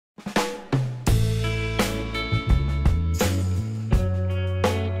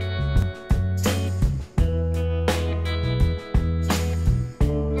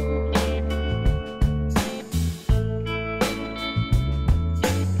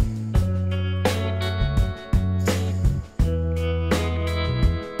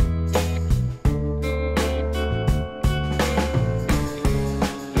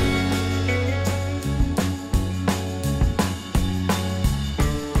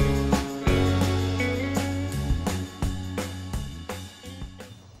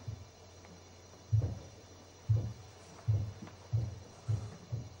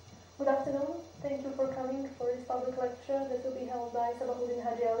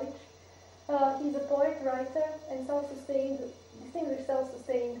Hadzialić. He's a poet, writer, and distinguished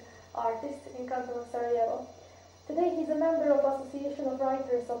self-sustained artist in canton of Sarajevo. Today he's a member of Association of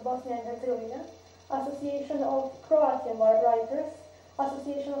Writers of Bosnia and Herzegovina, Association of Croatian Writers,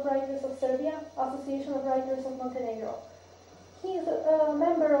 Association of Writers of Serbia, Association of Writers of Montenegro. He is a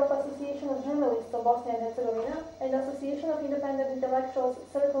member of Association of Journalists of Bosnia and Herzegovina and Association of Independent Intellectuals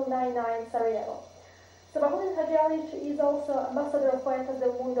Circle 99 Sarajevo. Sabahudin Hadžialić is also Ambassador of Poetas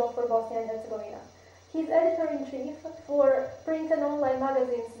del Mundo for Bosnia and Herzegovina. He is editor-in-chief for print and online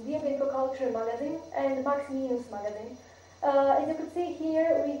magazines Video Game Pro Culture magazine and Max Minus magazine. As you can see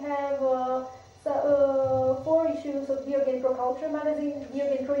here, we have 4 issues of Video Game Pro Culture magazine,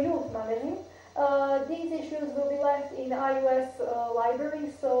 Video Game Pro Youth magazine. These issues will be left in IUS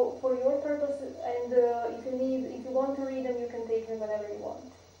library, so for your purpose, and if you want to read them, you can take them whenever you want.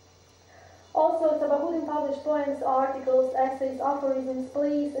 Also, Sabahudin published poems, articles, essays, aphorisms,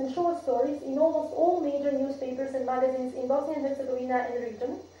 plays, and short stories in almost all major newspapers and magazines in Bosnia and Herzegovina and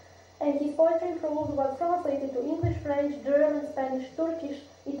region. And his poetry and prose was translated to English, French, German, Spanish, Turkish,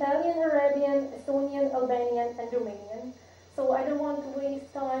 Italian, Arabian, Estonian, Albanian, and Romanian. So I don't want to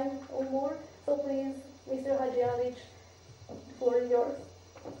waste time or more. So please, Mr. Hadzialic, the floor is yours.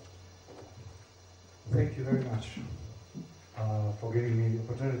 Thank you very much for giving me the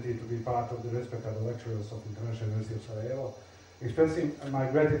opportunity to be part of the respected lecturers of International University of Sarajevo, expressing my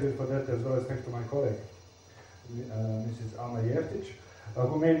gratitude for that, as well as thanks to my colleague, Mrs. Alma Jeftić,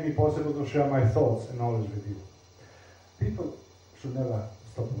 who made me possible to share my thoughts and knowledge with you. People should never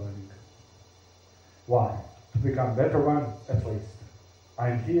stop learning. Why? To become better one, at least.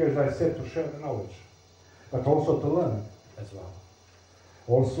 I'm here, as I said, to share the knowledge, but also to learn as well.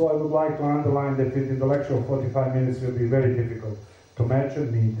 Also, I would like to underline that within the lecture of 45 minutes will be very difficult to match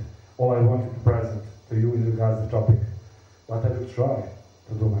and meet all I wanted to present to you in regards to the topic, but I will try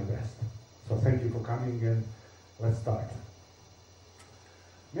to do my best. So thank you for coming, and let's start.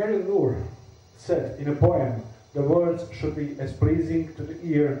 Mary Lure said in a poem, the words should be as pleasing to the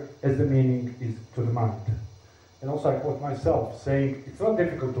ear as the meaning is to the mind. And also I quote myself, saying, it's not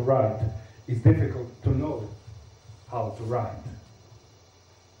difficult to write, it's difficult to know how to write.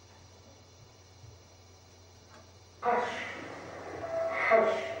 Hush,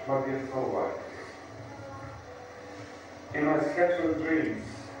 hush, my beautiful wife. In my scattered dreams,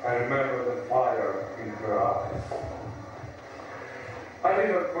 I remember the fire in her eyes. I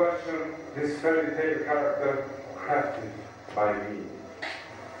did not question this fairy tale character crafted by me.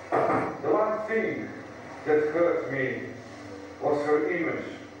 The one thing that hurt me was her image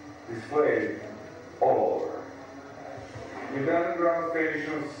displayed all over, with underground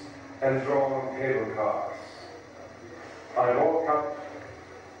stations and drawn on cable cars. I woke up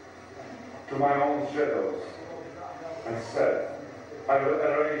to my own shadows and said, I will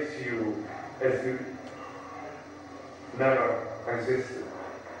erase you as you never existed.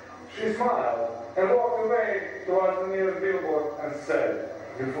 She smiled and walked away towards the nearest billboard and said,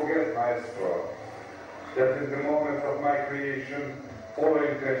 you forget, maestro, that in the moment of my creation, all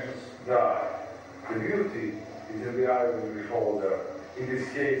intentions die. The beauty is in the eye of the beholder, in this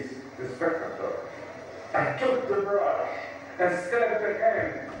case, the spectator. I took the brush and stabbed the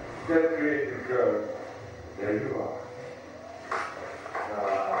hand that created her. There you are.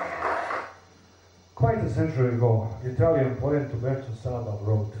 Quite a century ago, Italian poet Umberto Saba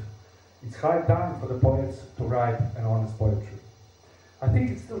wrote, it's high time for the poets to write an honest poetry. I think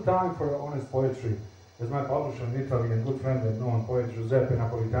it's still time for honest poetry, as my publisher in Italy and good friend and known poet Giuseppe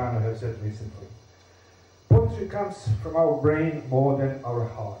Napolitano have said recently. Poetry comes from our brain more than our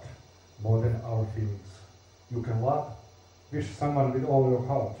heart, more than our feelings. You can love, wish someone with all your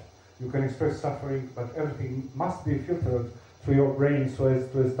heart. You can express suffering, but everything must be filtered through your brain so as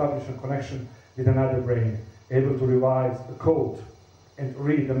to establish a connection with another brain, able to revise a code and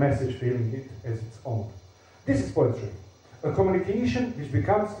read the message feeling it as its own. This is poetry, a communication which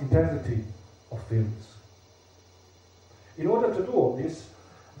becomes intensity of feelings. In order to do all this,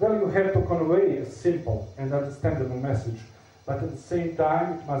 well, you have to convey a simple and understandable message, but at the same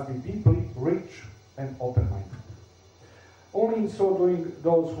time it must be deeply rich and open-minded. Only in so doing,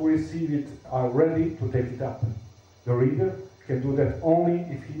 those who receive it are ready to take it up. The reader can do that only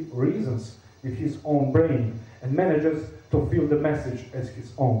if he reasons with his own brain and manages to feel the message as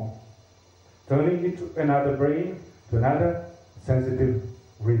his own, turning it to another brain, to another sensitive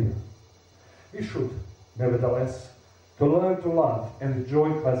reader. We should, nevertheless, to learn to love and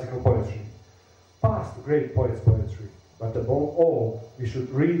enjoy classical poetry, past great poets' poetry, but above all, we should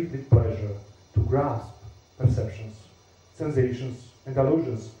read with pleasure, to grasp perceptions, sensations, and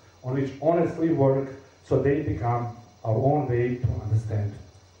allusions on which honestly work so they become our own way to understand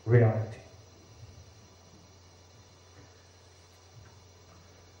reality.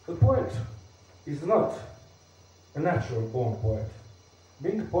 The poet is not a natural born poet.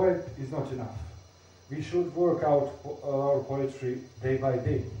 Being a poet is not enough. We should work out our poetry day by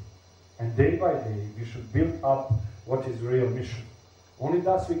day. And day by day we should build up what is real mission. Only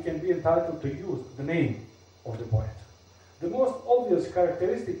thus we can be entitled to use the name of the poet. The most obvious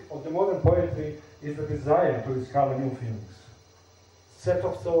characteristic of the modern poetry is the desire to discover new feelings, set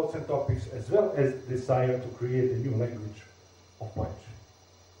of thoughts and topics, as well as desire to create a new language of poetry.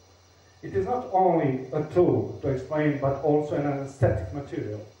 It is not only a tool to explain, but also an aesthetic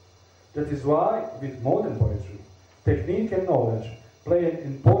material. That is why, with modern poetry, technique and knowledge play an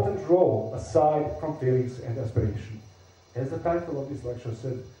important role aside from feelings and aspiration. As the title of this lecture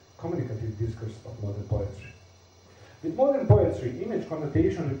said, Communicative Discourse of Modern Poetry. With modern poetry, image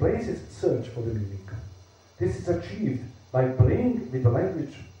connotation replaces search for the meaning. This is achieved by playing with the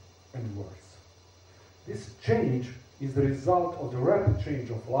language and words. This change is the result of the rapid change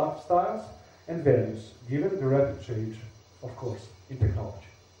of lifestyles and values, given the rapid change, of course, in technology.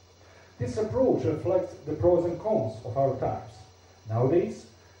 This approach reflects the pros and cons of our times. Nowadays,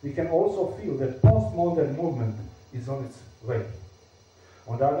 we can also feel that postmodern movement is on its way.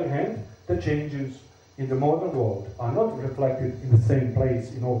 On the other hand, the changes in the modern world are not reflected in the same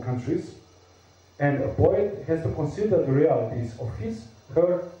place in all countries, and a poet has to consider the realities of his,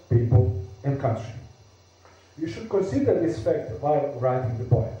 her, people, and country. You should consider this fact while writing the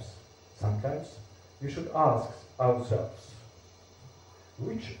poems. Sometimes we should ask ourselves,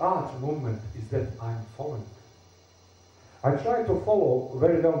 which art movement is that I'm following? I try to follow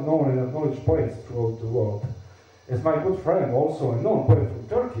very well-known and acknowledged poets throughout the world. As my good friend, also a known poet from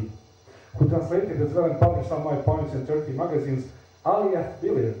Turkey, who translated as well and published some of my poems in Turkey magazines, Ali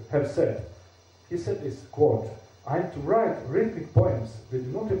Bilir, have said. He said this, quote, "I am to write rhythmic poems with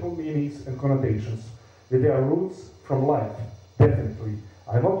multiple meanings and connotations, with their roots from life. Definitely,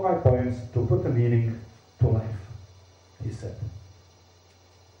 I want my poems to put a meaning to life," he said.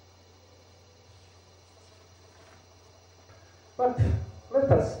 But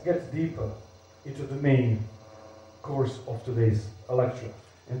let us get deeper into the main course of today's lecture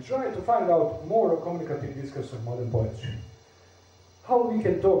and try to find out more of communicative discourse of modern poetry. How we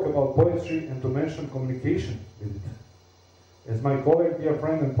can talk about poetry and to mention communication with it. As my colleague, dear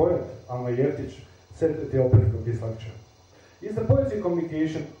friend and poet, Alma Jeftić, said at the opening of this lecture, is the poetry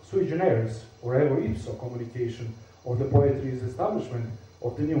communication sui generis, or evo ipso communication of the poetry's establishment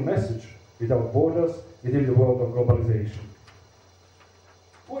of the new message without borders within the world of globalization?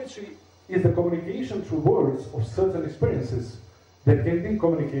 Poetry is the communication through words of certain experiences that can be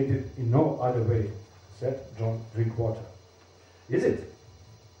communicated in no other way, said John Drinkwater. Is it?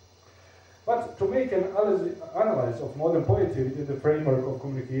 But to make an analysis of modern poetry within the framework of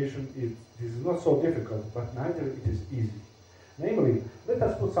communication is not so difficult, but neither it is easy. Namely, let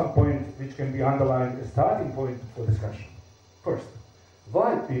us put some point which can be underlined as starting point for discussion. First,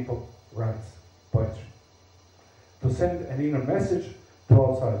 why people write poetry? To send an inner message to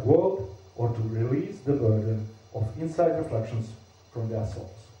outside world, or to release the burden of inside reflections from their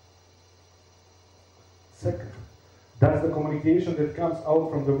souls. Second, does the communication that comes out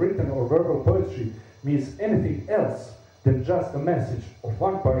from the written or verbal poetry means anything else than just a message of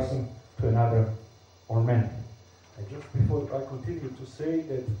one person to another or many? And just before I continue to say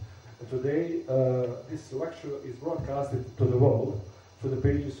that today this lecture is broadcasted to the world through the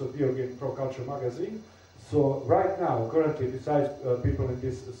pages of Video Game Pro Culture magazine. So right now, currently, besides people in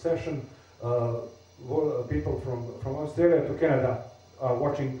this session, people from Australia to Canada are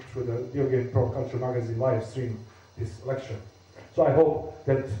watching through the Video Game Pro Culture magazine live stream this lecture. So I hope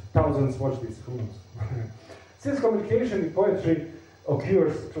that thousands watch this. Who knows? Since communication in poetry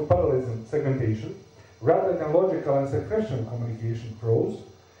occurs through parallelism, segmentation, rather than logical and sequential communication prose,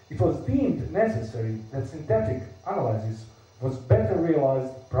 it was deemed necessary that synthetic analysis was better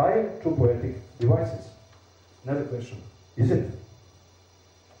realized prior to poetic devices. Another question, is it?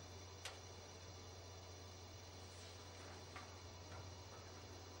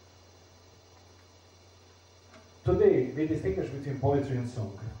 Today, we distinguish between poetry and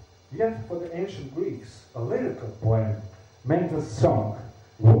song. Yet, for the ancient Greeks, a lyrical poem meant a song,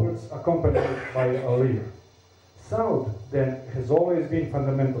 words accompanied by a lyre. Sound, then, has always been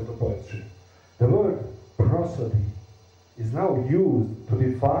fundamental to poetry. The word prosody is now used to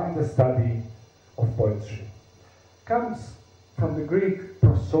define the study of poetry. Comes from the Greek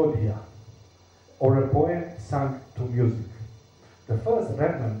prosodia, or a poem sung to music. The first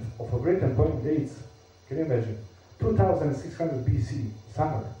remnant of a written poem dates, can you imagine, 2600 BC,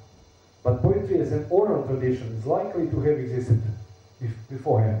 summer. But poetry as an oral tradition is likely to have existed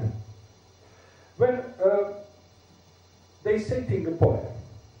beforehand. When they citing a poem,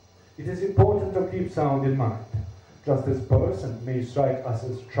 it is important to keep sound in mind. Just as a person may strike us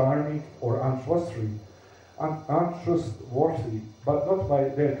as charming or untrustworthy, but not by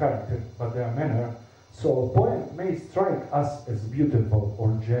their character, but their manner, so a poem may strike us as beautiful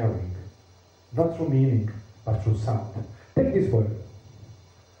or jarring, not through meaning, but through sound. Take this poem,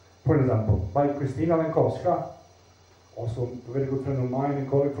 for example, by Kristina Lenkowska, also a very good friend of mine and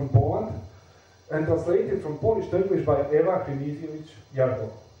colleague from Poland, and translated from Polish to English by Eva Krimiziewicz-Jargo.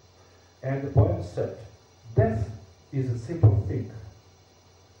 And the poem said, "Death is a simple thing.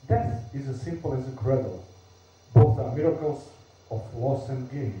 Death is as simple as a cradle. Both are miracles of loss and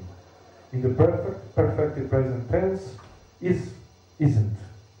gain. In the perfectly present tense, is, isn't,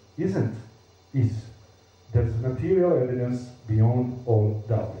 isn't, is. There's material evidence beyond all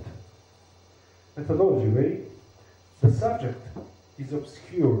doubt." Methodology way, the subject is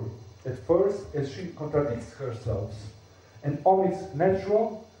obscure at first as she contradicts herself and omits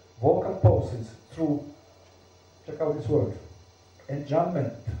natural vocal pauses through, check out this word,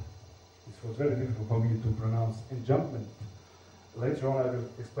 enjambment. This was very difficult for me to pronounce, enjambment. Later on I will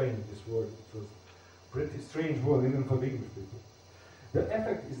explain this word. It was a pretty strange word even for the English people. The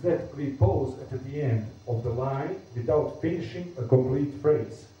effect is that we pause at the end of the line without finishing a complete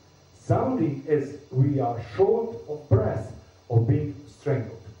phrase, sounding as we are short of breath or being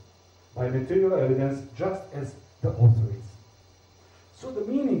strangled by material evidence, just as the author is. So the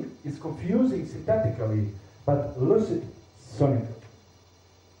meaning is confusing syntactically, but lucid sonically.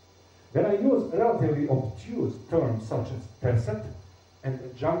 When I use relatively obtuse terms such as tercet and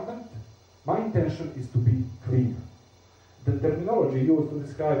enjambment, my intention is to be clear. The terminology used to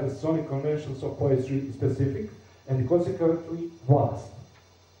describe the sonic conventions of poetry is specific and consequently vast.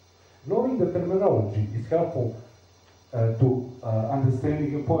 Knowing the terminology is helpful to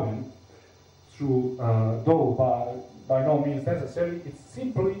understanding a poem, through, though by no means necessary. It's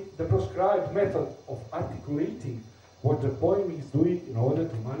simply the prescribed method of articulating what the poem is doing in order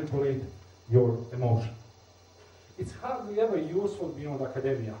to manipulate your emotion. It's hardly ever useful beyond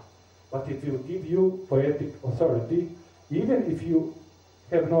academia, but it will give you poetic authority, even if you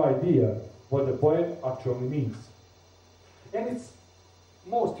have no idea what the poem actually means. And it's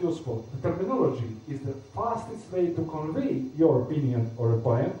most useful. The terminology is the fastest way to convey your opinion or a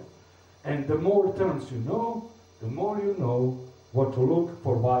poem, and the more terms you know, the more you know what to look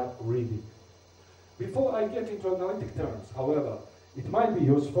for while reading. Before I get into analytic terms, however, it might be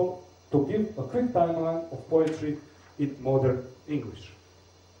useful to give a quick timeline of poetry in modern English.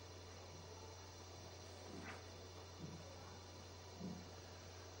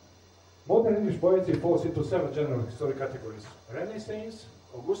 Modern English poetry falls into 7 general historic categories: Renaissance,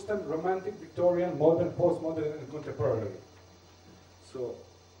 Augustan, Romantic, Victorian, Modern, Postmodern, and Contemporary. So,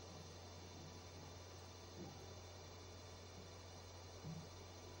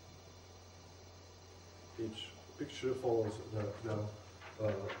 each picture follows the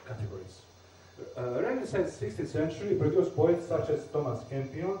categories. Renaissance 16th century produced poets such as Thomas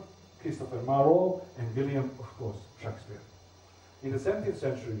Campion, Christopher Marlowe, and William, of course, Shakespeare. In the 17th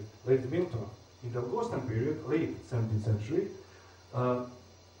century, late Milton. In the Augustan period, late 17th century,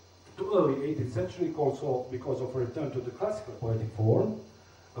 to early 18th century, also because of a return to the classical poetic form,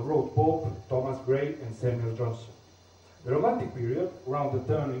 wrote Pope, Thomas Gray, and Samuel Johnson. The Romantic period, around the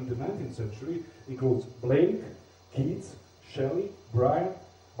turn in the 19th century, includes Blake, Keats, Shelley,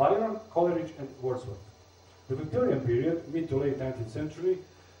 Byron, Coleridge, and Wordsworth. The Victorian period, mid to late 19th century,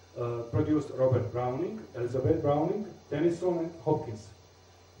 produced Robert Browning, Elizabeth Browning, Tennyson, and Hopkins.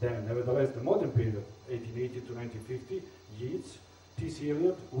 Then, nevertheless, the modern period, 1880 to 1950, Yeats, T.C.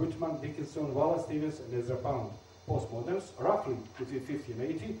 Eliot, Whitman, Dickinson, Wallace Stevens, and Ezra Pound. Postmoderns, roughly between 50 and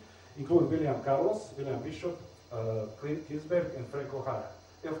 80, include William Carlos, William Bishop, Clint Ginsberg, and Frank O'Hara.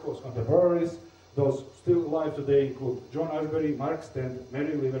 And of course, contemporaries, those still alive today, include John Ashbery, Mark Stent,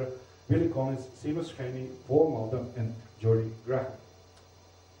 Mary Oliver, Billy Collins, Seamus Heaney, Paul Malden, and Geordie Graham.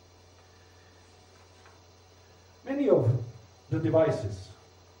 Many of the devices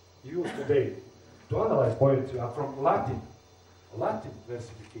used today to analyze poetry are from Latin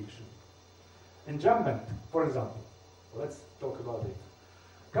versification. Enjambment, for example, let's talk about it,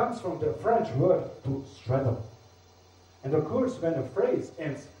 comes from the French word to straddle, and occurs when a phrase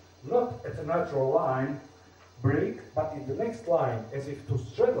ends not at a natural line break, but in the next line, as if to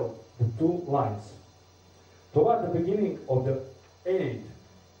straddle the two lines. Toward the beginning of the Aeneid,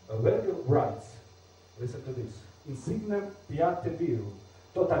 Virgil writes, listen to this, insignem piate virum,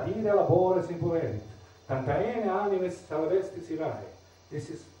 tot adire labores impoverit, tantaene animes salvestis irae.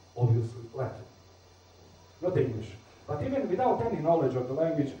 This is obviously Latin, not English. But even without any knowledge of the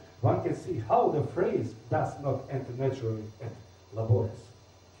language, one can see how the phrase does not enter naturally at labores.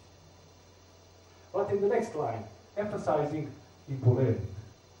 But in the next line, emphasizing impulerit,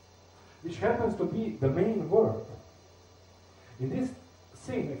 which happens to be the main verb. In this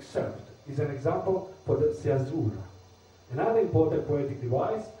same excerpt is an example for the caesura, another important poetic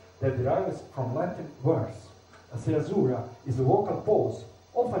device that derives from Latin verse. A caesura is a vocal pause,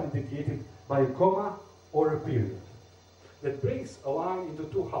 often indicated by a comma or a period, that breaks a line into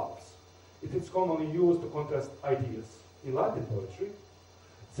two halves. It is commonly used to contrast ideas. In Latin poetry,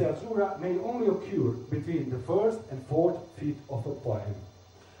 caesura may only occur between the first and fourth feet of a poem,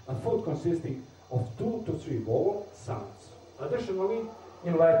 a foot consisting of 2 to 3 vowel sounds. Additionally,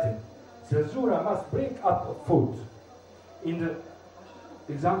 in Latin, caesura must break up a foot. In the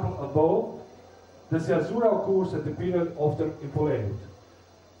example above, the caesura occurs at the period after impulerit.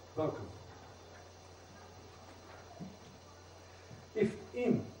 Welcome. If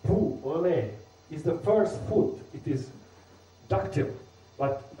impule is the first foot, it is dactyl,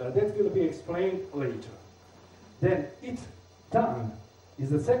 but that will be explained later. Then it time is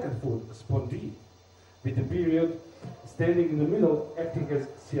the second foot, spondi, with the period standing in the middle, acting as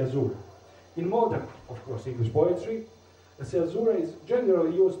caesura. In modern, of course, English poetry, a caesura is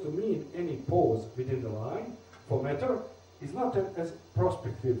generally used to mean any pause within the line, for matter is not as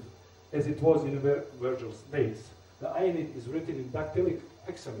prospective as it was in Virgil's days. The Aeneid is written in dactylic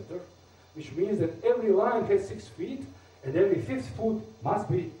hexameter, which means that every line has 6 feet, and every 5th foot must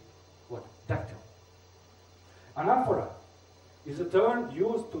be, what? Dactyl. Anaphora is a term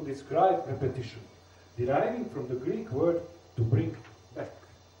used to describe repetition, deriving from the Greek word to bring back.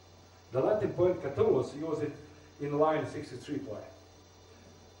 The Latin poet Catullus used it in line 63 play.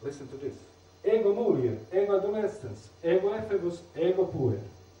 Listen to this. Ego mulier, ego adolescens, ego ephebus, ego puer.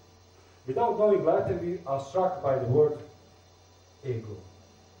 Without knowing Latin, we are struck by the word ego,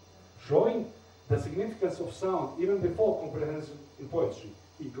 showing the significance of sound even before comprehension in poetry.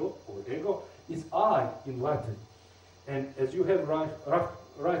 Ego, or ego, is I in Latin, and as you have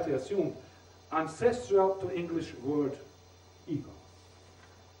rightly assumed, ancestral to English word ego.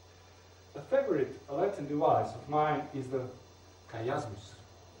 A favorite Latin device of mine is the chiasmus,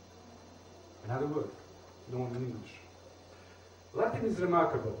 another word known in English. Latin is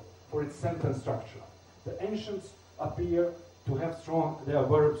remarkable for its sentence structure. The ancients appear to have thrown their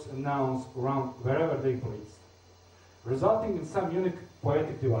verbs and nouns around wherever they pleased, resulting in some unique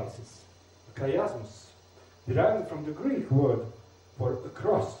poetic devices. The chiasmus, derived from the Greek word for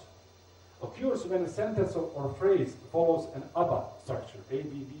across, occurs when a sentence or phrase follows an ABBA structure,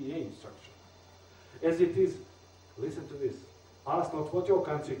 A-B-B-A structure. As it is, listen to this, ask not what your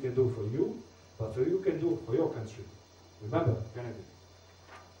country can do for you, but what you can do for your country. Remember, Kennedy.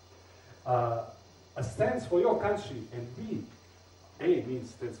 A stands for your country, and B, A means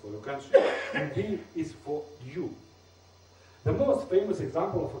stands for your country, and B is for you. The most famous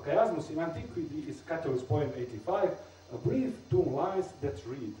example of a chiasmus in antiquity is Catullus' poem 85, a brief 2 lines that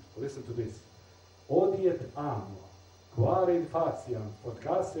read, listen to this, Odiet amo, quare in faciam,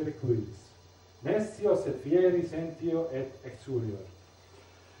 podcasse requiris, nescio set fieri sentio et exurior.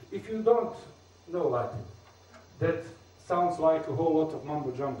 If you don't know Latin, that sounds like a whole lot of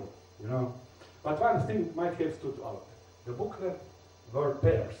mumbo-jumbo, you know. But one thing might have stood out. The Buchner word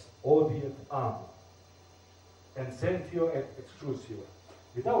pairs, odiet amo, and sentio et excrusior.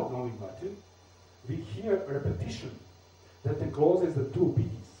 Without knowing Latin, we hear a repetition that encloses the 2 B's.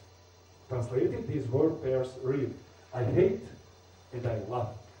 Translated, these word pairs read, I hate and I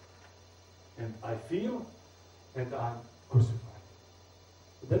love, and I feel and I'm crucified.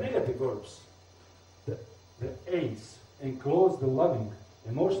 The negative verbs, the A's, enclose the loving,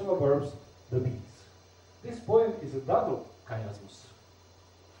 emotional verbs, the B's. This poem is a double chiasmus,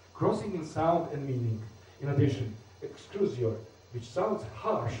 crossing in sound and meaning. In addition, excrusior, which sounds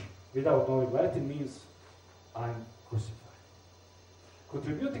harsh without knowing Latin, means I'm crucified.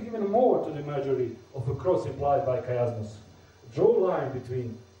 Contributing even more to the imagery of a cross implied by chiasmus, draw a line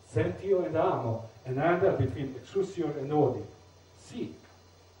between sentio and amo, and another between excrusior and odi. C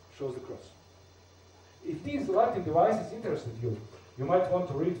shows the cross. If these Latin devices interested you, you might want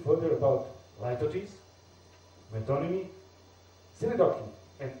to read further about litotes, metonymy, synecdoche,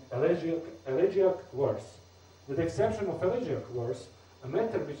 and elegiac verse. With the exception of elegiac verse, a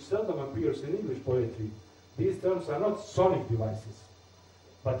matter which seldom appears in English poetry, these terms are not sonic devices,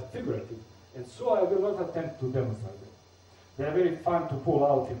 but figurative, and so I will not attempt to demonstrate them. They are very fun to pull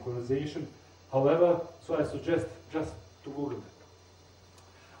out in conversation, however, so I suggest just to Google them.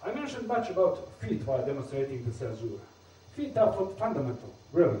 I mentioned much about feet while demonstrating the caesura. Feet are fundamental,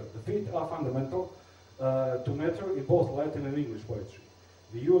 really. The feet are fundamental to meter in both Latin and English poetry.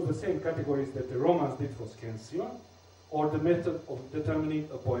 We use the same categories that the Romans did for scansion, or the method of determining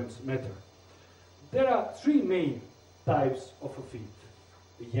a poem's meter. There are three main types of a feat: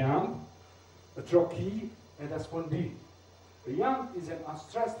 a iamb, a trochee, and a spondee. A iamb is an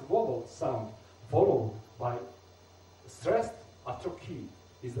unstressed vowel sound followed by a stressed. A trochee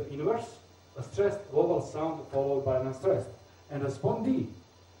is the inverse, a stressed vowel sound followed by an unstressed. And a spondee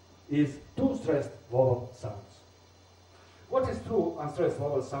is two stressed vowel sounds. What is two unstressed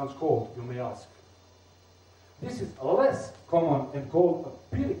vowel sounds called, you may ask? This is less common and called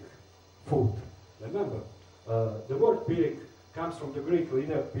a pyrrhic foot. Remember, the word pyrrhic comes from the Greek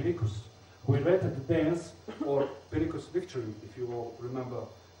leader Pyrrhicus, who invented the dance, or Pyrrhicus victory, if you all remember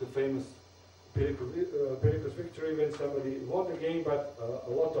the famous Pyrrhicus victory, when somebody won the game, but a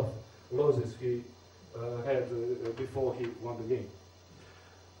lot of losses he had before he won the game.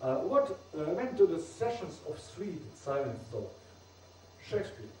 What went to the sessions of sweet silent thought?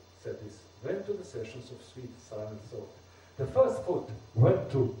 Shakespeare said this. Went to the sessions of sweet silent thought. The first foot,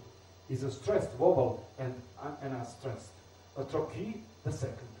 went to, is a stressed vowel and unstressed. A trochee, the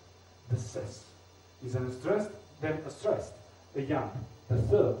second. The ses is an unstressed, then a stressed. A iamb, the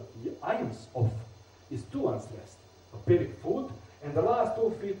third, the ions of, is two unstressed. A pyrrhic foot, and the last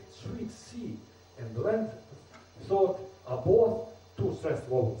two feet, sweet C and length thought, are both two stressed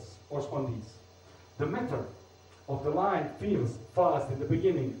vowels, or spondees. The meter of the line feels fast in the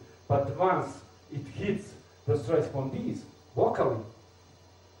beginning, but once it hits the stressed spondees, vocally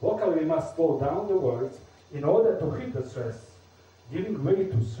we must slow down the words in order to hit the stress, giving way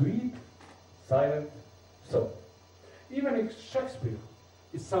to sweet, silent thought. Even if Shakespeare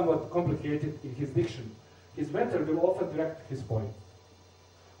is somewhat complicated in his diction, his meter will often direct his point.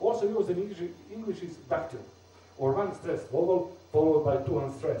 Also used in English is dactyl, or one stressed vowel followed by two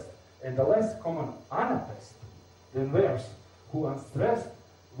unstressed, and the less common anapest than verse, who unstressed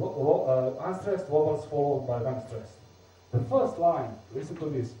vowels followed by one stressed. The first line, listen to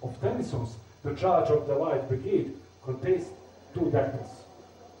this, of Tennyson's The Charge of the Light Brigade contains two dactyls.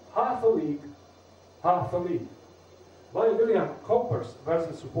 Half a league, half a league. While William Cowper's verse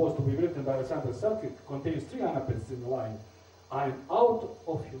is supposed to be written by Alexander Selkirk contains three anapests in the line, I'm out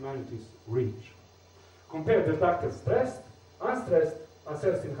of humanity's reach. Compare the dactyl stressed, unstressed,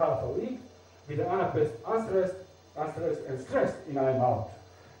 unstressed in half a league, with the anapest unstressed, unstressed, and stressed in I'm out.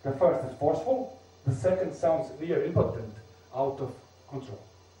 The first is forceful, the second sounds near impotent, out of control.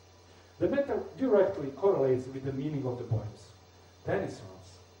 The meter directly correlates with the meaning of the poems.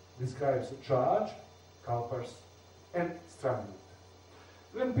 Tennyson's describes charge, Cowper's, and strangling.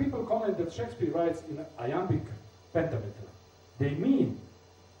 When people comment that Shakespeare writes in iambic pentameter, they mean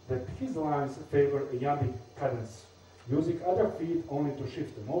that his lines favor iambic cadence, using other feet only to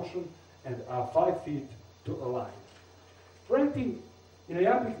shift the motion, and are 5 feet to a line. Writing in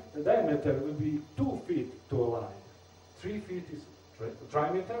iambic diameter will be 2 feet to a line. 3 feet is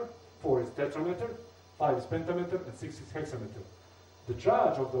trimeter, 4 is tetrameter, 5 is pentameter, and 6 is hexameter. The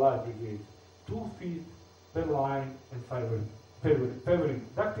charge of the light brigade, 2 feet per line and favoring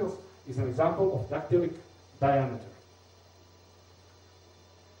dactyls, is an example of dactylic diameter.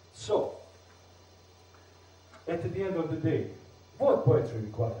 So, at the end of the day, what poetry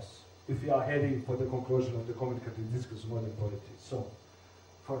requires if we are heading for the conclusion of the communicative discourse of modern poetry? So,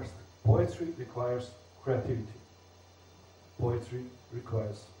 first, poetry requires creativity. Poetry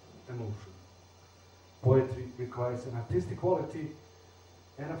requires emotion. Poetry requires an artistic quality,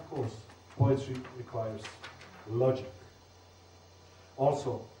 and of course, poetry requires logic.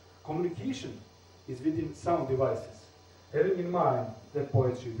 Also, communication is within sound devices, having in mind that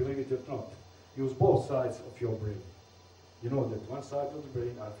poetry, believe it or not, use both sides of your brain. You know that one side of the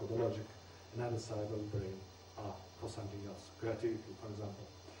brain are for the logic, another side of the brain are for something else, creativity, for example.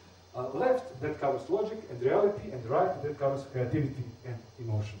 Left, that covers logic and reality, and right, that covers creativity and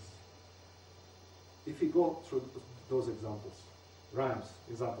emotions. If we go through those examples, rhymes,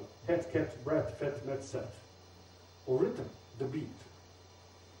 example, head, cat, brat, fat, met, set, or rhythm, the beat.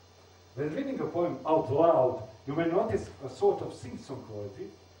 When reading a poem out loud, you may notice a sort of sing-song quality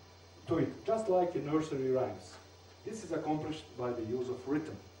to it, just like in nursery rhymes. This is accomplished by the use of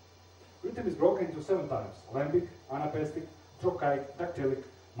rhythm. Rhythm is broken into 7 types: lembic, anapestic, trochaic, dactylic,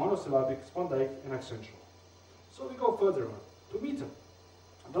 monosyllabic, spondaic, and accentual. So we go further on to meter,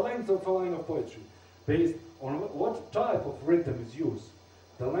 the length of a line of poetry, based on what type of rhythm is used.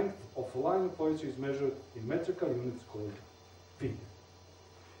 The length of a line of poetry is measured in metrical units called feet.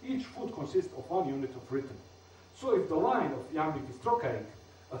 Each foot consists of 1 unit of rhythm. So if the line of iambic is trochaic,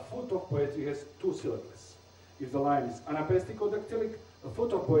 a foot of poetry has 2 syllables. If the line is anapestic or dactylic, a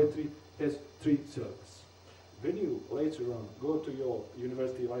foot of poetry has 3 syllables. When you later on go to your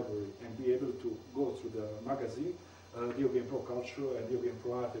university library and be able to go through the magazine, Video Game Pro Culture and Video Game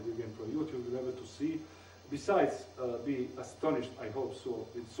Pro Art and Video Game Pro Youth, you'll be able to see, besides be astonished, I hope so,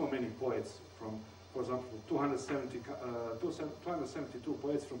 with so many poets from, for example, 272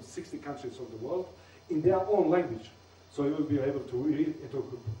 poets from 60 countries of the world in their own language. So you will be able to read and to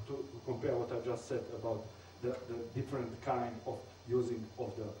compare what I just said about the different kind of using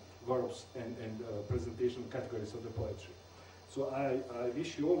of the verbs and presentation categories of the poetry. So I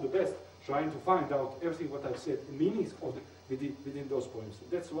wish you all the best trying to find out everything what I've said, meanings of within those poems.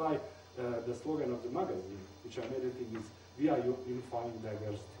 That's why the slogan of the magazine, which I'm editing, is "We are unifying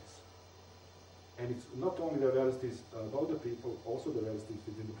diversities." And it's not only diversities about the people, also diversities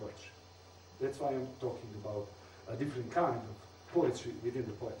within the poetry. That's why I'm talking about a different kind of poetry within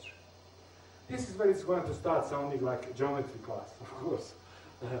the poetry. This is where it's going to start sounding like a geometry class, of course.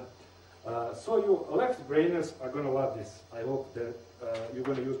 So you left-brainers are going to love this. I hope that you're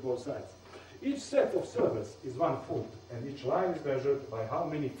going to use both sides. Each set of syllables is 1 foot, and each line is measured by how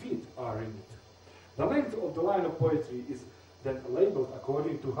many feet are in it. The length of the line of poetry is then labeled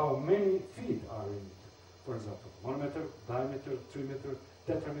according to how many feet are in it. For example, monometer, diameter, trimeter,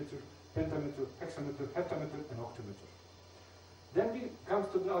 tetrameter, pentameter, hexameter, heptameter, and octameter. Then it comes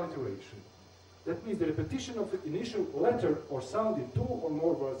to the alliteration. That means the repetition of the initial letter or sound in 2 or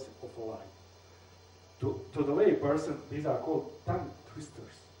more words of a line. To the lay person, these are called tongue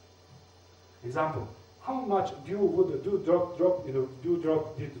twisters. Example, how much dew would a dewdrop drop in a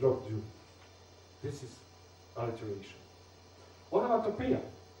dewdrop did drop dew? This is alliteration. Onomatopoeia.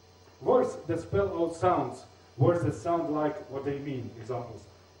 Words that spell out sounds, words that sound like what they mean. Examples,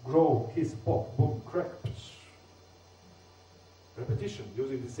 grow, hiss, pop, boom, crack, psh. Repetition,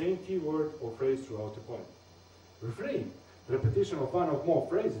 using the same keyword or phrase throughout the poem. Refrain, the repetition of one or more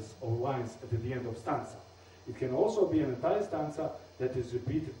phrases or lines at the end of stanza. It can also be an entire stanza that is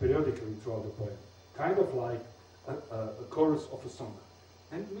repeated periodically throughout the poem, kind of like a chorus of a song.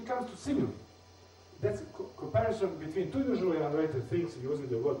 And when it comes to simile, that's a comparison between 2 usually unrelated things using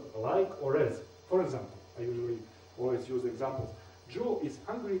the word like or as. For example, I usually always use examples. Joe is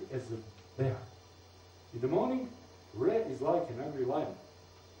hungry as a bear. In the morning, Ray is like an angry lion.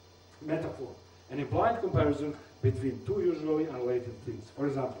 Metaphor, an implied comparison between 2 usually unrelated things. For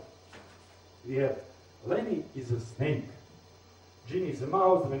example, we have Lenny is a snake. Ginny is a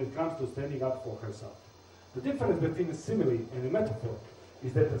mouse when it comes to standing up for herself. The difference between a simile and a metaphor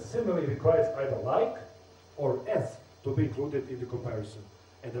is that a simile requires either like or as to be included in the comparison,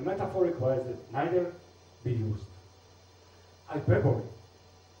 and the metaphor requires that neither be used. Hyperbole,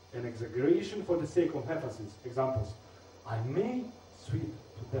 an exaggeration for the sake of emphasis. Examples, I may sweep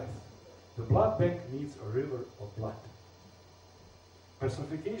to death. The blood bank needs a river of blood.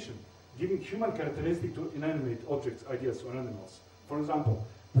 Personification, giving human characteristic to inanimate objects, ideas, or animals. For example,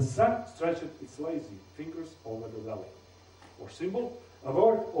 the sun stretched its lazy fingers over the valley. Or symbol, a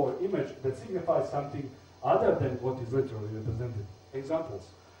word or image that signifies something other than what is literally represented. Examples,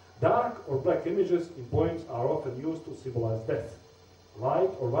 dark or black images in poems are often used to symbolize death. Light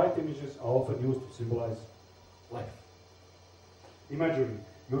or white images are often used to symbolize life. Imagery,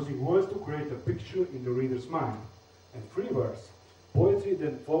 using words to create a picture in the reader's mind. And free verse, poetry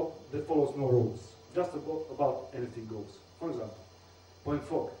that follows no rules, just about anything goes. For example, poem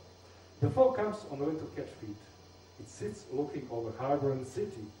Fog. The fog comes on a little cat feet. It sits looking over harbor and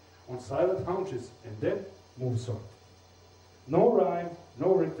city, on silent haunches, and then moves on. No rhyme,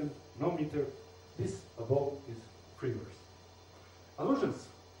 no written, no meter. This above is free verse. Allusions,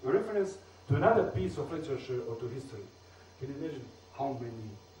 a reference to another piece of literature or to history. Can you imagine how many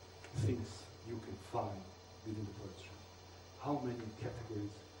things you can find within the poetry? How many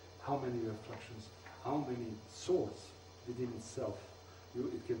categories, how many reflections, how many sorts within itself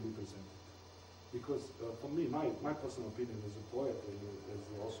it can be presented. Because for me, my personal opinion as a poet and as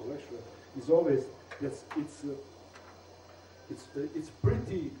also lecturer is always that it's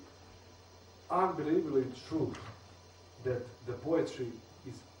pretty unbelievably true that the poetry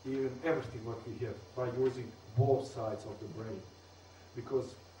is even everything what we have by using both sides of the brain.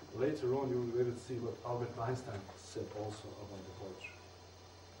 Because later on you will be able to see what Albert Einstein said also about the poetry.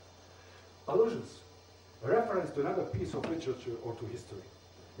 Allusions, a reference to another piece of literature or to history.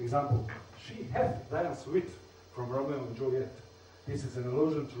 Example, she hath Diana's wit from Romeo and Juliet. This is an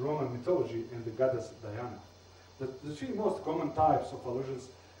allusion to Roman mythology and the goddess Diana. The 3 most common types of allusions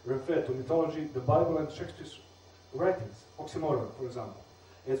refer to mythology, the Bible, and Shakespeare's writings. Oxymoron, for example.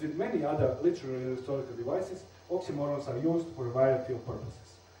 As with many other literary and historical devices, oxymorons are used for a variety of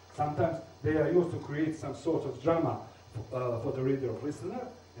purposes. Sometimes they are used to create some sort of drama for the reader or listener.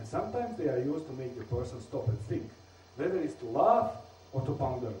 And sometimes they are used to make the person stop and think, whether it's to laugh or to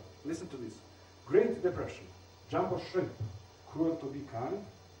ponder. Listen to this. Great Depression, jumbo shrimp, cruel to be kind,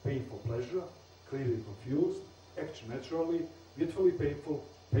 painful pleasure, clearly confused, act naturally, beautifully painful,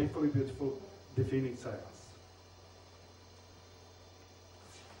 painfully beautiful, defining silence.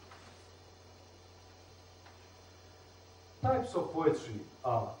 Types of poetry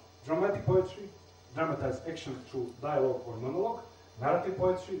are dramatic poetry, dramatized action through dialogue or monologue, narrative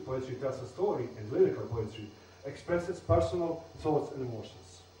poetry, poetry tells a story, and lyrical poetry expresses personal thoughts and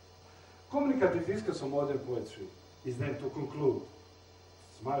emotions. Communicative discourse of modern poetry is then to conclude,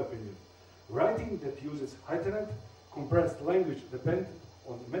 it's my opinion, writing that uses heightened, compressed language dependent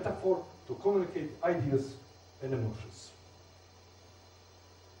on metaphor to communicate ideas and emotions.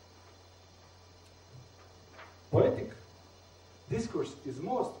 Poetic discourse is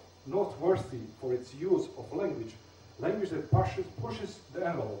most noteworthy for its use of language that pushes the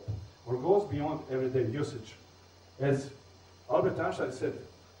envelope or goes beyond everyday usage. As Albert Einstein said,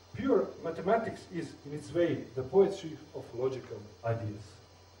 pure mathematics is, in its way, the poetry of logical ideas.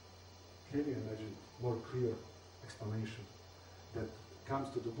 Can you imagine more clear explanation that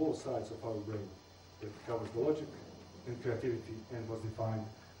comes to the both sides of our brain, that covers the logic and creativity and was defined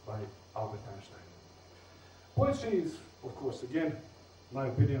by Albert Einstein? Poetry is, of course, again, my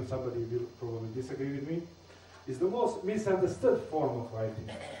opinion, somebody will probably disagree with me, is the most misunderstood form of writing.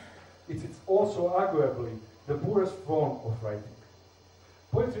 It's also arguably the poorest form of writing.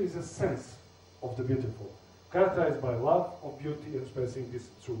 Poetry is a sense of the beautiful, characterized by love of beauty and expressing this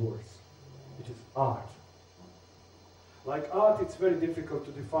through words. It is art. Like art, it's very difficult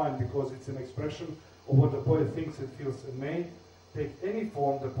to define because it's an expression of what the poet thinks and feels and may take any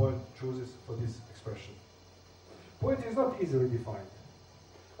form the poet chooses for this expression. Poetry is not easily defined.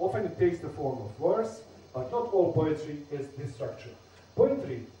 Often it takes the form of verse, but not all poetry has this structure.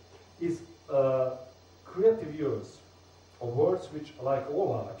 Poetry is a creative use of words which, like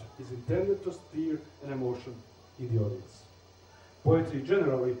all art, is intended to stir an emotion in the audience. Poetry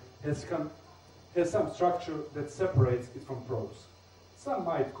generally has some structure that separates it from prose. Some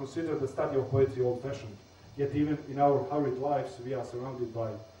might consider the study of poetry old-fashioned, yet even in our hurried lives we are surrounded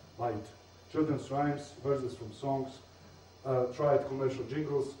by it. Children's rhymes, verses from songs, tried commercial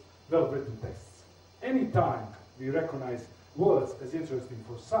jingles, well-written texts. Any time we recognize words as interesting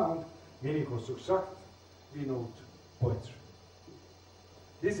for sound, meaning or success, we note poetry.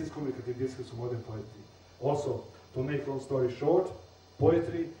 This is communicative discourse of modern poetry. Also, to make long story short,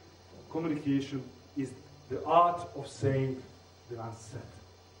 poetry, communication is the art of saying the unsaid.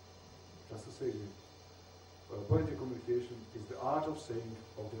 Just to say it again. Poetry communication is the art of saying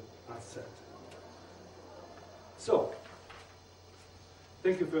of the unsaid. So,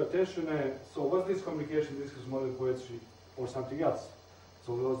 thank you for your attention. So was this communication discourse of modern poetry or something else?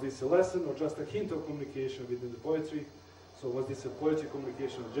 So was this a lesson or just a hint of communication within the poetry? So was this a poetry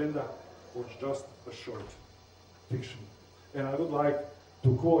communication agenda or just a short fiction? And I would like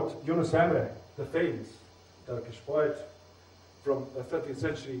to quote Yunus Emre, the famous Turkish poet from the 13th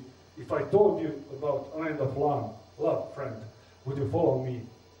century. If I told you about a land of love, friend, would you follow me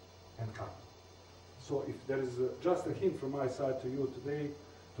and come? So if there is just a hint from my side to you today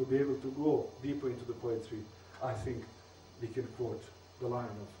to be able to go deeper into the poetry, I think we can quote the line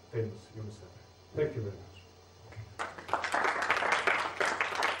of famous Yunus Emre. Thank you very much.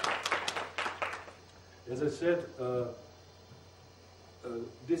 As I said,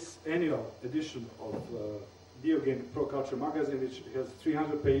 this annual edition of Video Game Pro Culture magazine, which has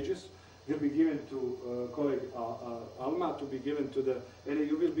 300 pages, will be given to colleague Alma, to be given to the, and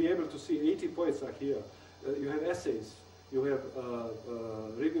you will be able to see 80 poets are here. You have essays, you have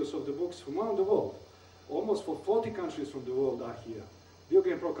reviews of the books from around the world. Almost for 40 countries from the world are here. Video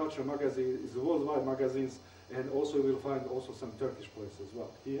Game Pro Culture magazine is a worldwide magazine, and also you will find also some Turkish poets as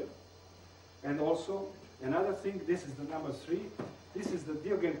well here. And also, another thing, this is the number 3. This is the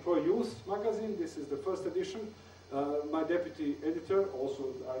Video Game Pro Youth magazine. This is the first edition. My deputy editor,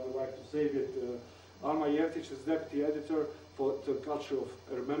 also I would like to say that Alma Jeftić is deputy editor for the culture of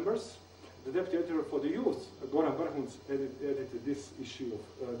remembers. The deputy editor for the youth, Goran Vrhunc, edited this issue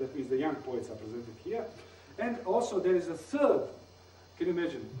of, that means the young poets are presented here. And also there is a third, can you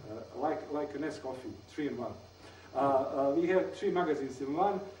imagine, like a Nescoffee, 3 in 1. We have 3 magazines in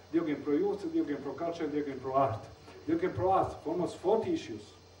one: Video Game Pro Youth, Video Game Pro Culture, and Video Game Pro Art. Video Game Pro Art, for almost 40 issues,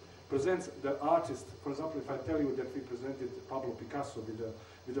 presents the artist. For example, if I tell you that we presented Pablo Picasso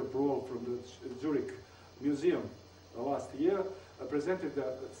with a brawl from the Zurich Museum last year, presented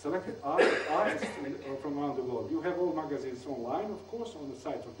the selected artists from around the world. You have all magazines online, of course, on the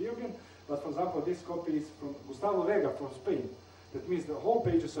site of Video Game, but for example, this copy is from Gustavo Vega from Spain. That means the whole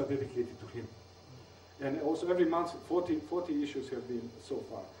pages are dedicated to him. And also every month, 40 issues have been so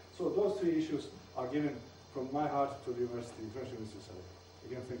far. So those 3 issues are given from my heart to the University, International University of Sarajevo.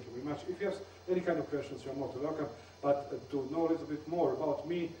 Again, thank you very much. If you have any kind of questions, you're more than welcome. But to know a little bit more about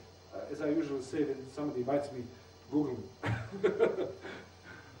me, as I usually say, when somebody invites me, Google me.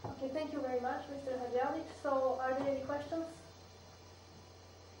 Okay, thank you very much, Mr. Hadzialic. So, are there any questions?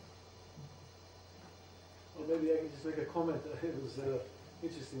 Well, maybe I can just make a comment. It was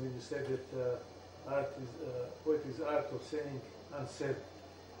interesting when you said that poetry is art of saying unsaid.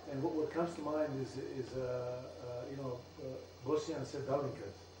 And what comes to mind is Bosnian said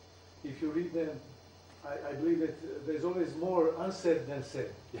Dalinkas. If you read them, I believe that there's always more unsaid than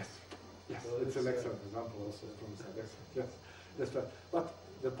said. Yes, yes, So it's an excellent example also from that. Yes, that's right. But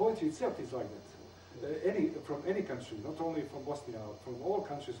the poetry itself is like that. From any country, not only from Bosnia, from all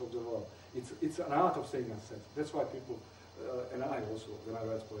countries of the world, it's an art of saying unsaid. That's why people, and I also, when I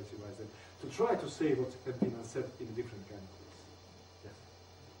write poetry, I say, to try to say what has been unsaid in a different kind of ways. Yes.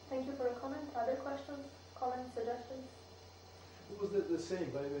 Thank you for a comment. Other questions, comments, suggestions? What was the saying,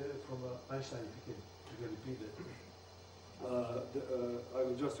 by the way, from Einstein, if you can repeat it? I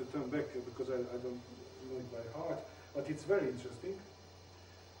will just return back because I don't know it by heart, but it's very interesting.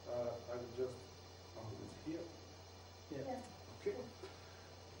 I will just, it's here. Yeah. Okay.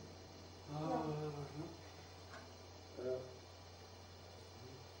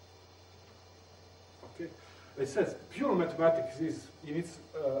 Okay. It says, pure mathematics is, in its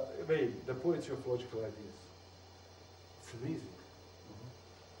way, the poetry of logical ideas. It's amazing.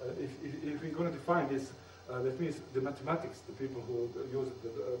 If we're going to define this, that means the mathematics, the people who use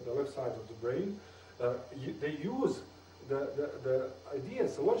the left side of the brain, they use the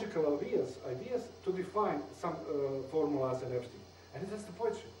ideas, the logical ideas to define some formulas and everything. And that's the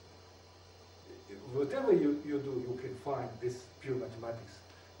poetry. Whatever you do, you can find this pure mathematics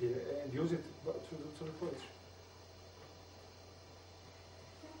and use it to the poetry.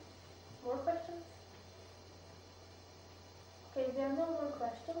 More questions? Okay, if there are no more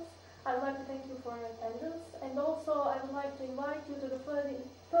questions, I would like to thank you for your attendance, and also I would like to invite you to the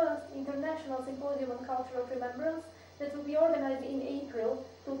first International Symposium on Culture of Remembrance that will be organized in April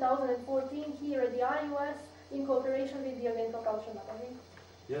 2014 here at the IUS in cooperation with the Oriental Culture Magazine.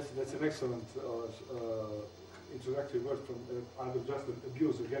 Yes, that's an excellent introductory word from, I will just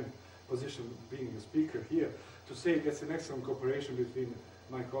abuse again position being a speaker here, to say that's an excellent cooperation between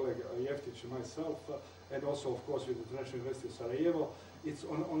my colleague Jeftic and myself, and also of course with the International University of Sarajevo. It's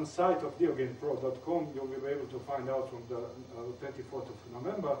on the site of diogenpro.com. You'll be able to find out from the 24th of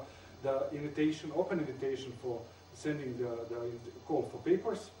November the invitation, open invitation for sending the call for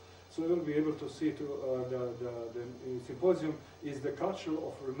papers. So you'll be able to see the symposium is the culture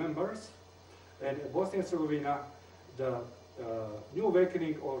of remembrance, and Bosnia and Herzegovina, the new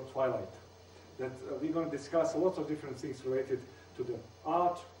awakening or twilight. That we're going to discuss a lot of different things related to the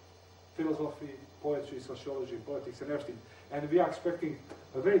art, philosophy, poetry, sociology, politics, and everything. And we are expecting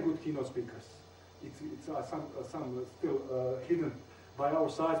a very good keynote speakers. It's some still hidden by our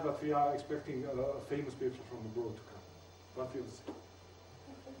side, but we are expecting famous people from abroad to come. But we'll see.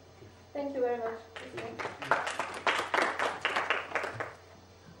 Thank you very much.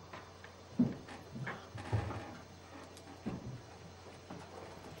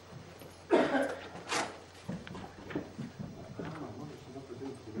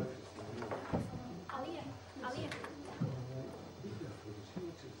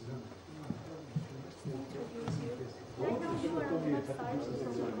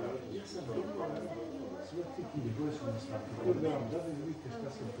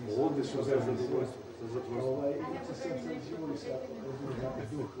 Ovdje su za zadovoljstvo.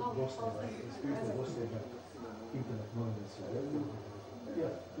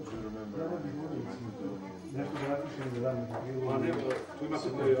 Tu imate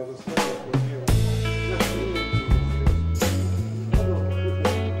moje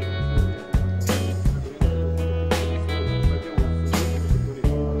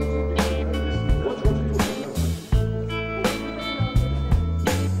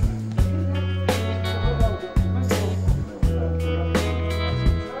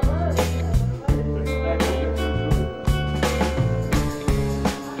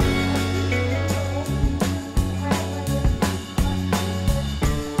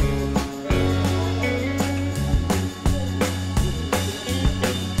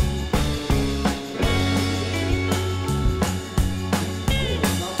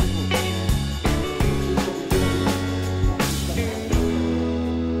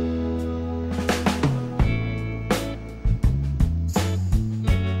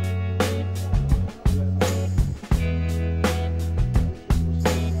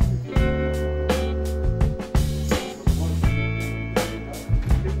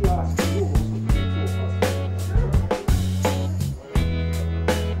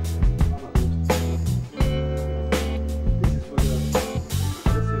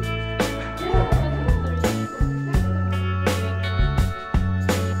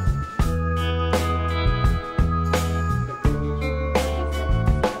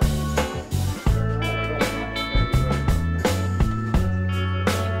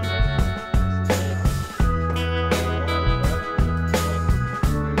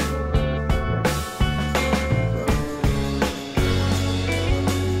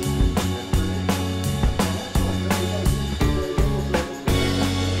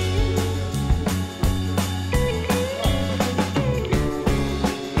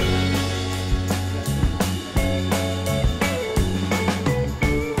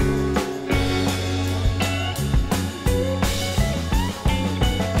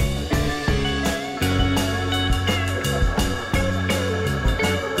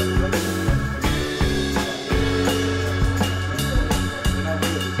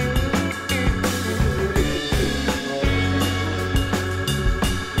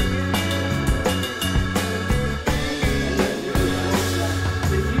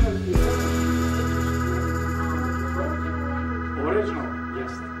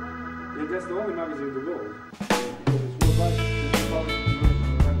only magazine in the world, because it's worldwide, it's published in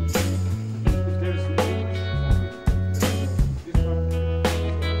English language. If there is an English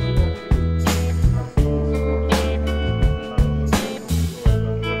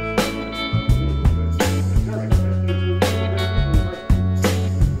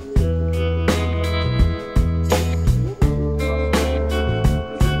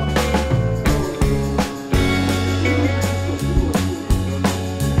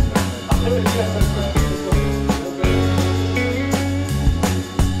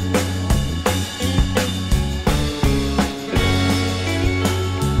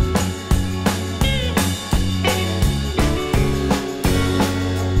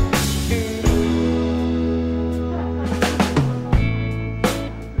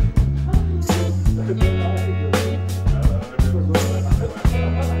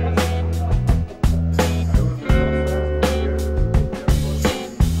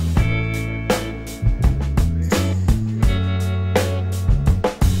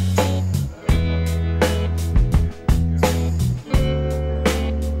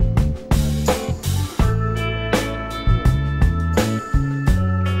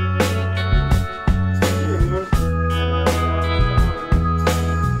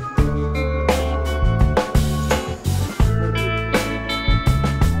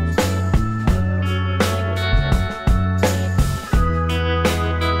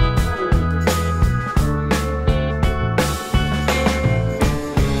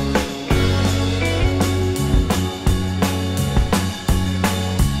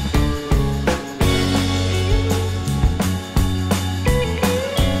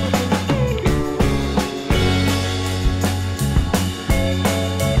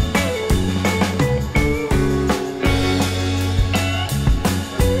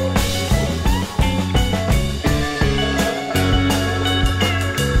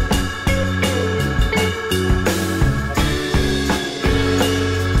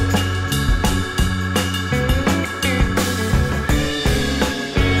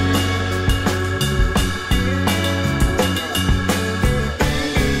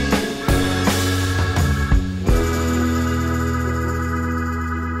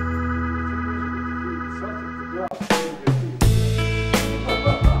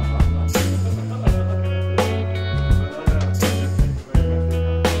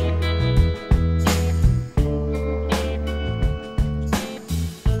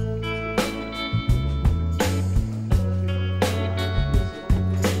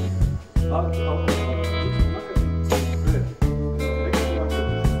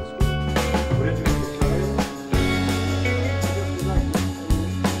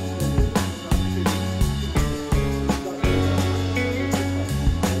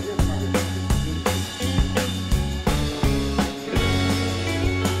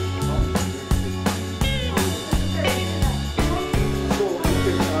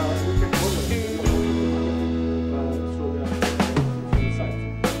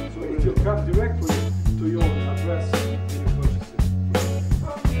come directly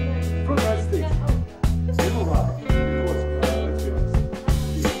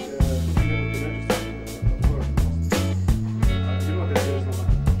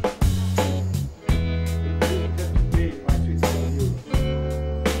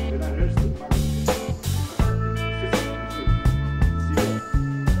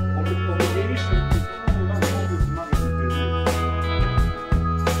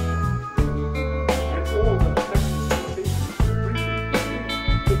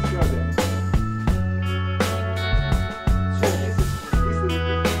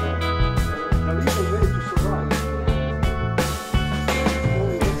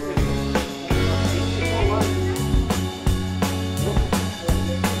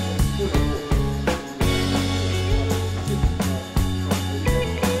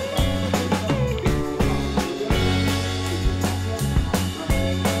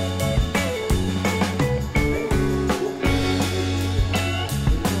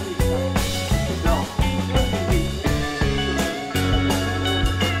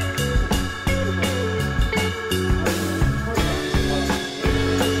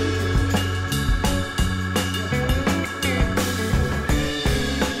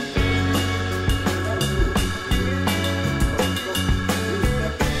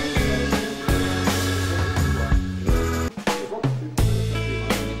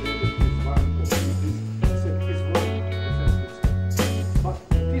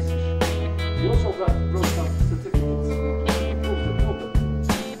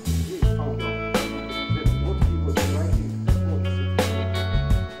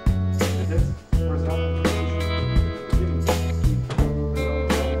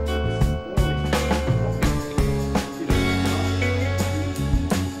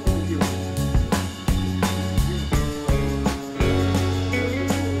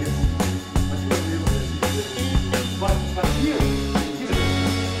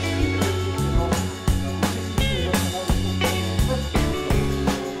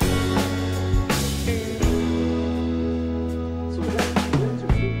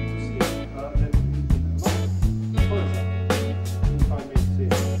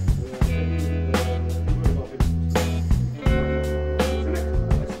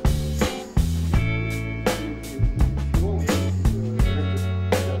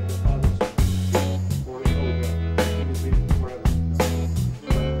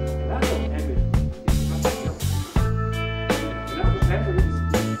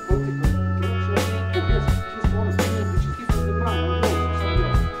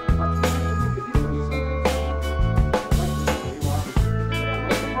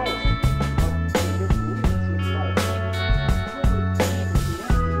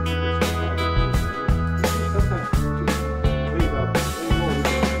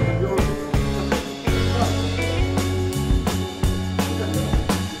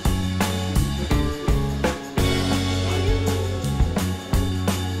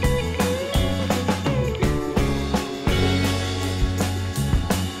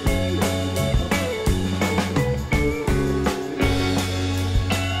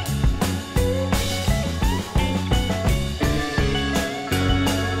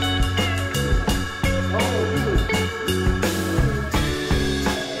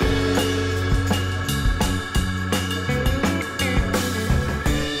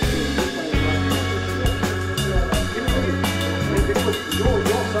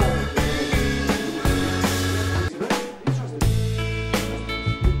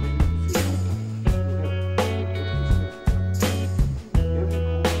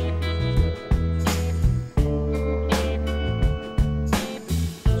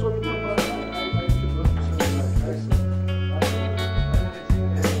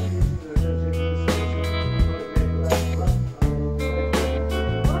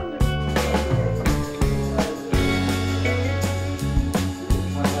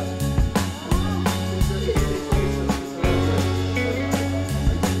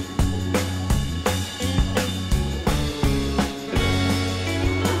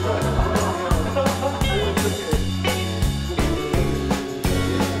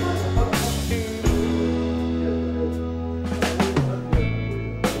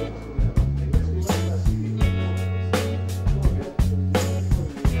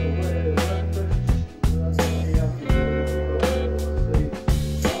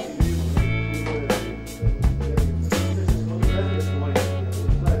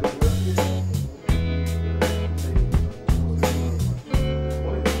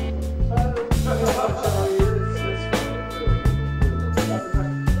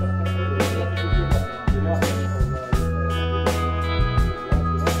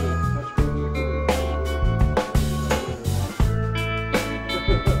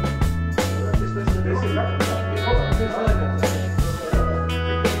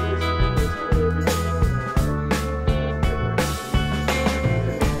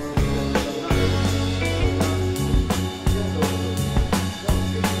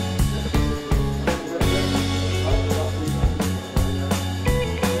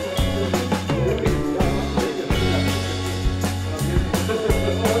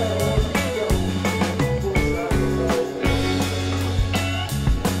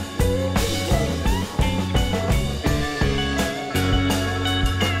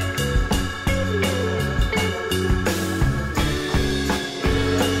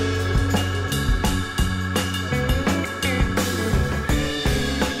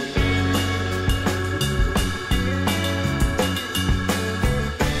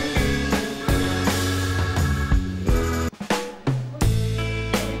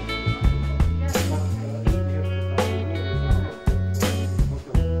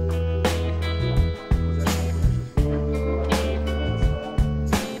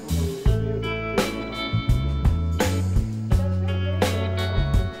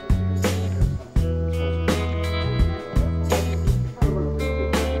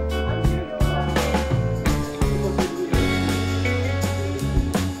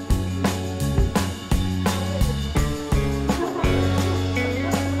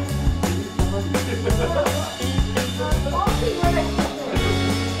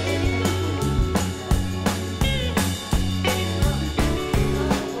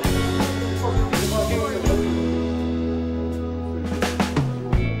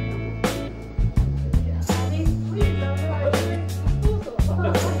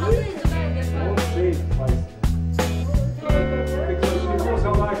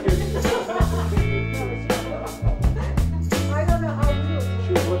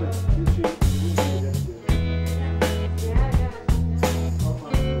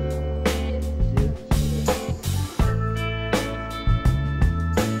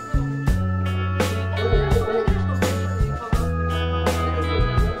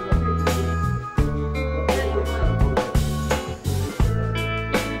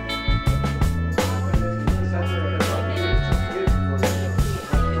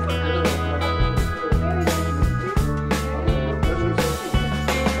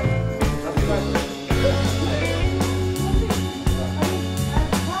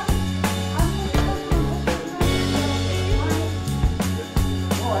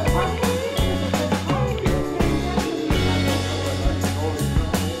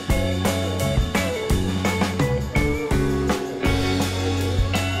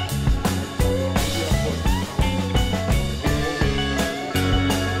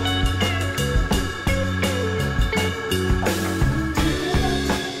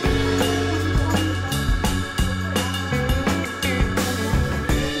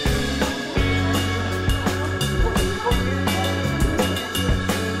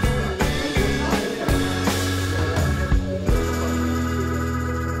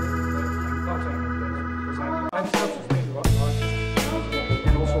I've